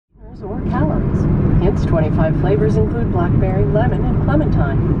or calories. Hint's 25 flavors include blackberry, lemon, and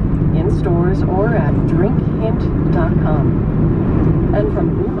clementine. In stores or at drinkhint.com. And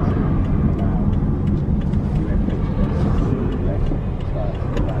from Puma.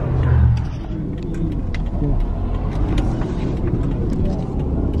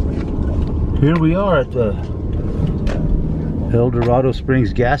 Here we are at the Eldorado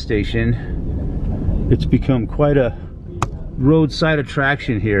Springs gas station. It's become quite a roadside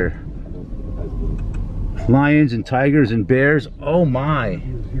attraction here. Lions and tigers and bears. Oh my!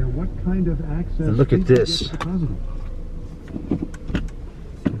 What kind of access? And look at this.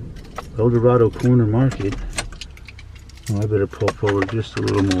 Eldorado Corner Market. Oh, I better pull forward just a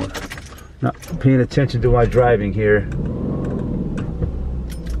little more. Not paying attention to my driving here.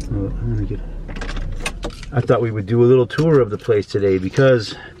 Oh, I'm gonna get. I thought we would do a little tour of the place today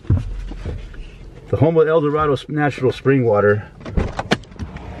because the home of Eldorado natural spring water.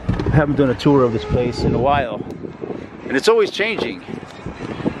 I haven't done a tour of this place in a while, and it's always changing.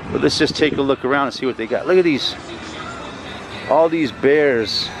 But let's just take a look around and see what they got. Look at these, all these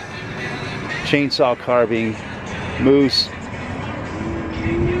bears, chainsaw carving, moose.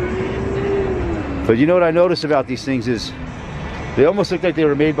 But you know what I noticed about these things is they almost look like they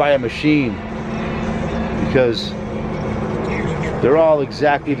were made by a machine, because they're all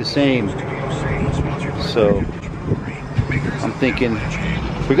exactly the same. So I'm thinking,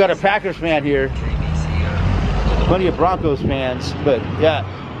 we got a Packers fan here, plenty of Broncos fans, but yeah,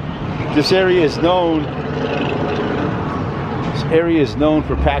 this area is known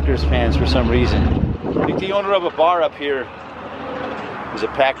for Packers fans for some reason. I think the owner of a bar up here is a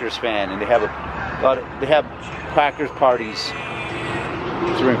Packers fan, and they have Packers parties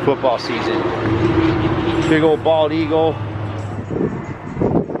during football season. Big old bald eagle.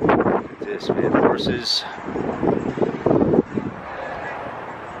 Look at this, man, horses.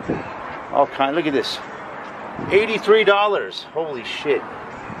 All kind. Look at this. $83. Holy shit.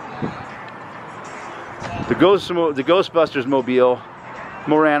 The Ghostbusters mobile.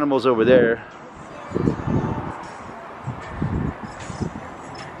 More animals over there.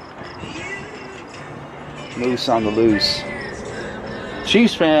 Moose on the loose.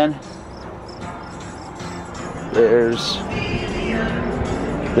 Chiefs fan.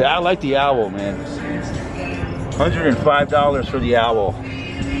 I like the owl, man. $105 for the owl.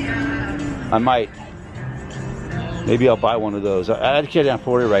 I might. Maybe I'll buy one of those. I can't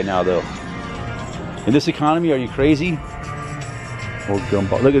afford it right now, though. In this economy, are you crazy? Old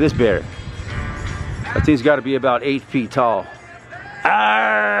gumball. Look at this bear. That thing's got to be about 8 feet tall.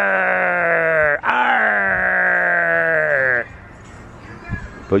 Arr! Arr!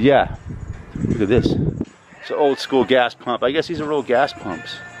 But yeah, look at this. It's an old school gas pump. I guess these are old gas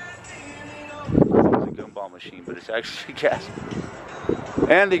pumps. It's a gumball machine, but it's actually gas.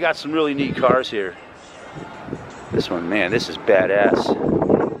 And they got some really neat cars here. This one, man, this is badass.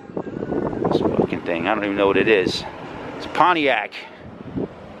 This fucking thing, I don't even know what it is. It's a Pontiac.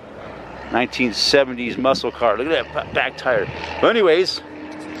 1970s muscle car. Look at that back tire. But anyways,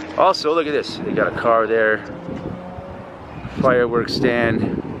 also look at this. They got a car there. Fireworks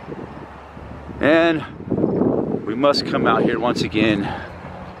stand. And we must come out here once again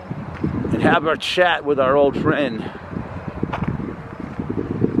and have our chat with our old friend.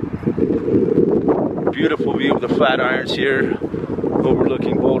 Beautiful view of the Flatirons here,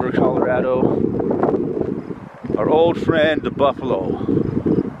 overlooking Boulder, Colorado. Our old friend, the buffalo.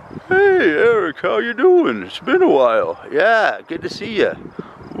 Hey, Eric, how you doing? It's been a while. Yeah, good to see you.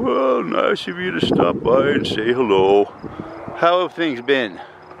 Well, nice of you to stop by and say hello. How have things been?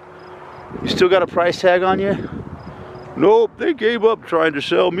 You still got a price tag on you? Nope, they gave up trying to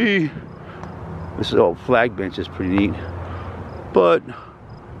sell me. This old flag bench is pretty neat. But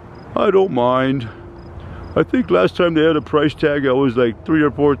I don't mind. I think last time they had a price tag, I was like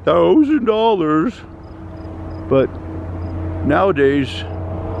 $3,000 or $4,000. But nowadays,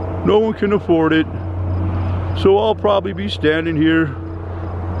 no one can afford it. So I'll probably be standing here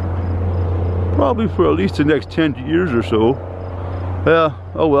probably for at least the next 10 years or so.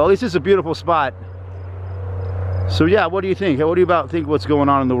 Oh well, at least it's a beautiful spot. So yeah, what do you think? What do you think what's going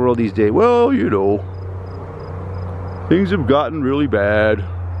on in the world these days? Well, you know, things have gotten really bad.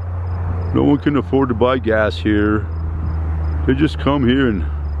 No one can afford to buy gas here. They just come here and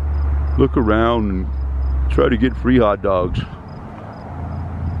look around and try to get free hot dogs.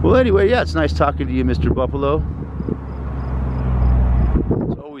 Well, anyway, yeah, it's nice talking to you, Mr. Buffalo.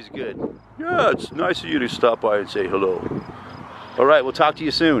 It's always good. Yeah, it's nice of you to stop by and say hello. All right, we'll talk to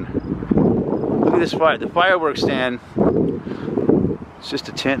you soon. Look at this fire. The fireworks stand. It's just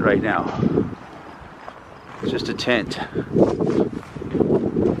a tent right now. It's just a tent.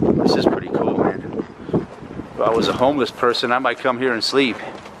 This I was a homeless person, I might come here and sleep.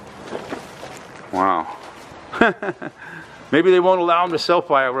 Wow. Maybe they won't allow them to sell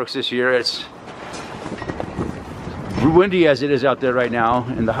fireworks this year. It's windy as it is out there right now,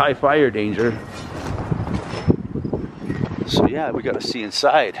 and the high fire danger. So yeah, we gotta see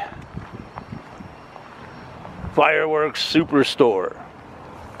inside. Fireworks Superstore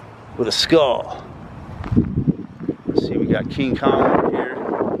with a skull. Let's see, we got King Kong over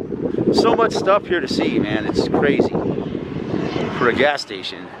here. So much stuff here to see, man. It's crazy. For a gas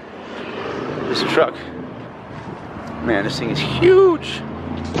station. This truck, man, this thing is huge.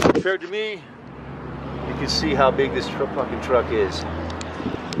 Compared to me, you can see how big this fucking truck is.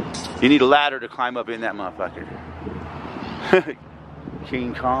 You need a ladder to climb up in that motherfucker.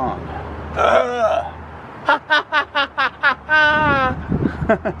 King Kong.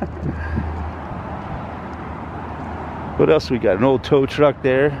 What else we got? An old tow truck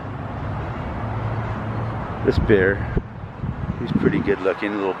there. This bear, he's pretty good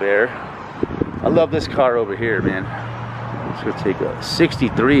looking, little bear. I love this car over here, man. Let's go take a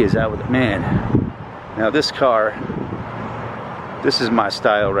 63. Is that what? Man, now this car, this is my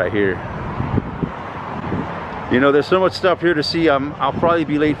style right here. You know, there's so much stuff here to see. I'll probably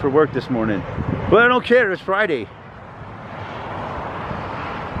be late for work this morning, but I don't care. It's Friday.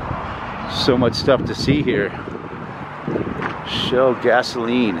 So much stuff to see here. Shell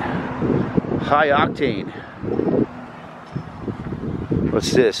gasoline, high octane.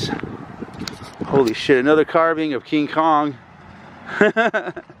 What's this? Holy shit, another carving of King Kong.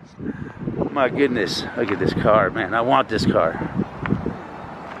 My goodness, look at this car, man. I want this car.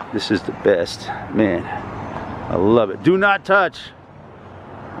 This is the best, man. I love it. Do not touch.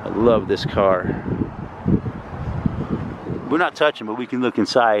 I love this car. We're not touching, but we can look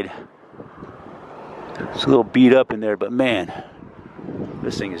inside. It's a little beat up in there, but man,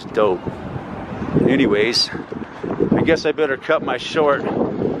 this thing is dope. Anyways, I guess I better cut my short.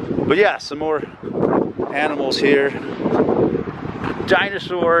 But yeah, some more animals here.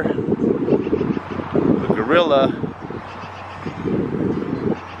 Dinosaur, the gorilla.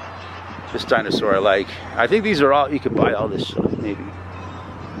 This dinosaur I like. I think these are all, you could buy all this stuff, maybe.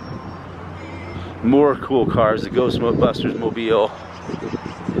 More cool cars, the Ghostbusters mobile,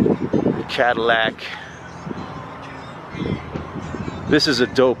 the Cadillac. This is a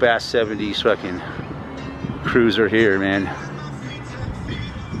dope ass 70s fucking cruiser here, man.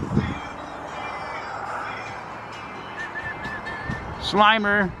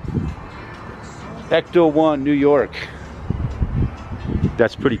 Slimer, Ecto 1, New York.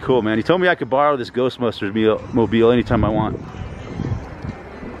 That's pretty cool, man. He told me I could borrow this Ghostbusters mobile anytime I want.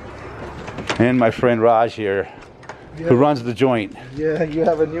 And my friend Raj here, who runs the joint. Yeah, you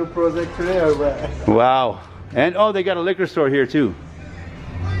have a new project today or what? Wow. And oh, they got a liquor store here too.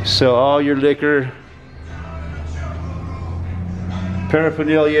 So all your liquor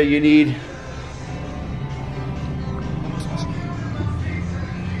paraphernalia you need.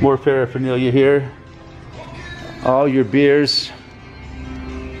 More paraphernalia here. All your beers.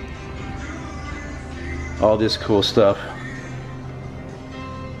 All this cool stuff.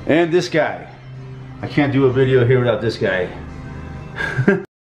 And this guy. I can't do a video here without this guy.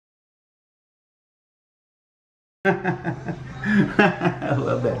 I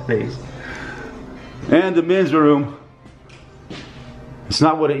love that face. And the men's room. It's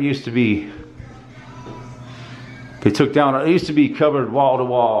not what it used to be. They took down, it used to be covered wall to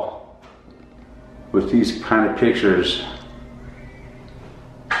wall with these kind of pictures.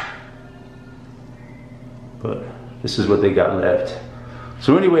 But this is what they got left.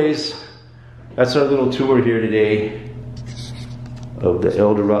 So anyways, that's our little tour here today of the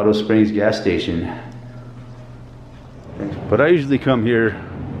Eldorado Springs gas station. But I usually come here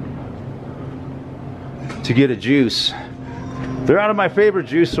to get a juice. They're out of my favorite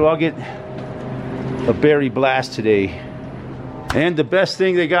juice, so I'll get a berry blast today. And the best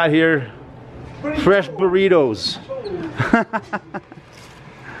thing they got here, fresh burritos.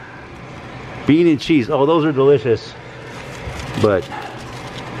 Bean and cheese. Oh, those are delicious. But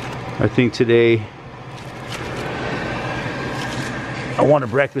I think today I want a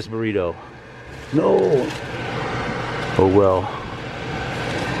breakfast burrito. No. Oh well.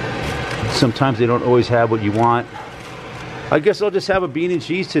 Sometimes they don't always have what you want. I guess I'll just have a bean and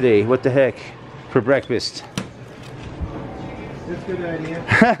cheese today. What the heck? For breakfast. That's a good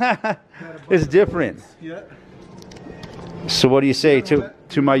idea. It's different. Yeah. So what do you say to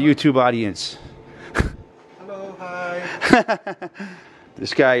my YouTube audience? Hello, hi.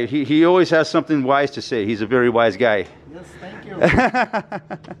 This guy, he always has something wise to say. He's a very wise guy. Yes, thank you.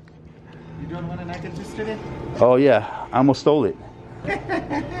 You don't want an egg and cheese today? Oh yeah, I almost stole it.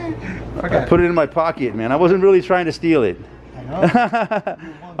 I put it in my pocket, man. I wasn't really trying to steal it. I know.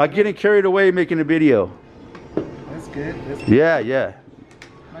 I'm getting carried away making a video. That's good. That's good. Yeah, yeah.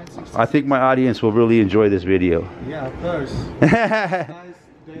 I think my audience will really enjoy this video. Yeah, of course. Nice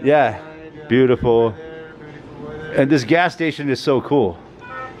day Yeah, outside, beautiful. beautiful weather. And this gas station is so cool.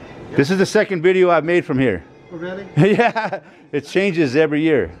 This is the second video I've made from here. Oh, really? Yeah, it changes every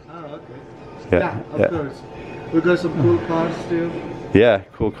year. Oh, okay. Yeah, Yeah, of course. We got some cool cars too. Yeah,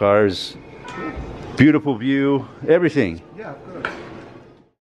 cool cars, beautiful view, everything. Yeah, of course.